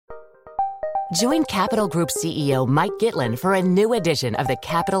Join Capital Group CEO Mike Gitlin for a new edition of the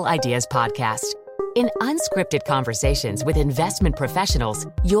Capital Ideas Podcast. In unscripted conversations with investment professionals,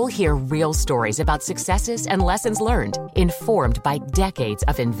 you'll hear real stories about successes and lessons learned, informed by decades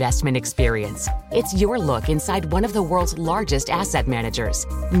of investment experience. It's your look inside one of the world's largest asset managers.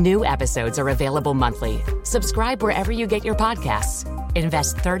 New episodes are available monthly. Subscribe wherever you get your podcasts.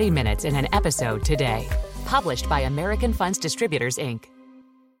 Invest 30 minutes in an episode today. Published by American Funds Distributors, Inc.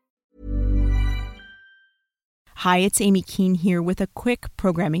 Hi, it's Amy Keene here with a quick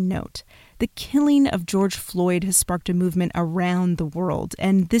programming note. The killing of George Floyd has sparked a movement around the world,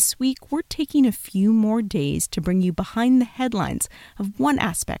 and this week we're taking a few more days to bring you behind the headlines of one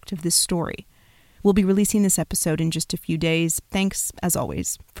aspect of this story. We'll be releasing this episode in just a few days. Thanks, as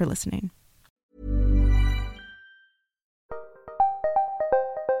always, for listening.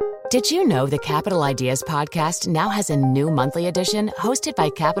 Did you know the Capital Ideas Podcast now has a new monthly edition hosted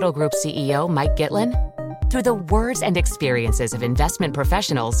by Capital Group CEO Mike Gitlin? Through the words and experiences of investment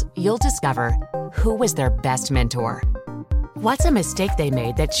professionals, you'll discover who was their best mentor, what's a mistake they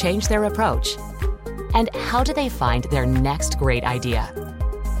made that changed their approach, and how do they find their next great idea.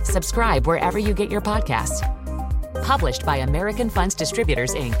 Subscribe wherever you get your podcasts. Published by American Funds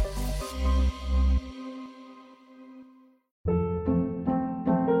Distributors, Inc.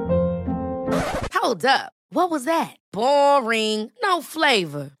 Hold up. What was that? Boring. No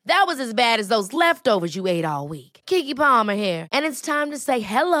flavor. That was as bad as those leftovers you ate all week. Keke Palmer here, and it's time to say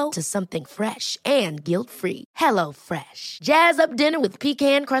hello to something fresh and guilt-free. Hello Fresh. Jazz up dinner with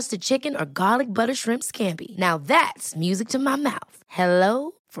pecan-crusted chicken or garlic butter shrimp scampi. Now that's music to my mouth.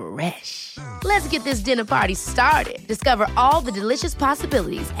 Hello Fresh. Let's get this dinner party started. Discover all the delicious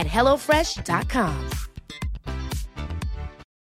possibilities at HelloFresh.com.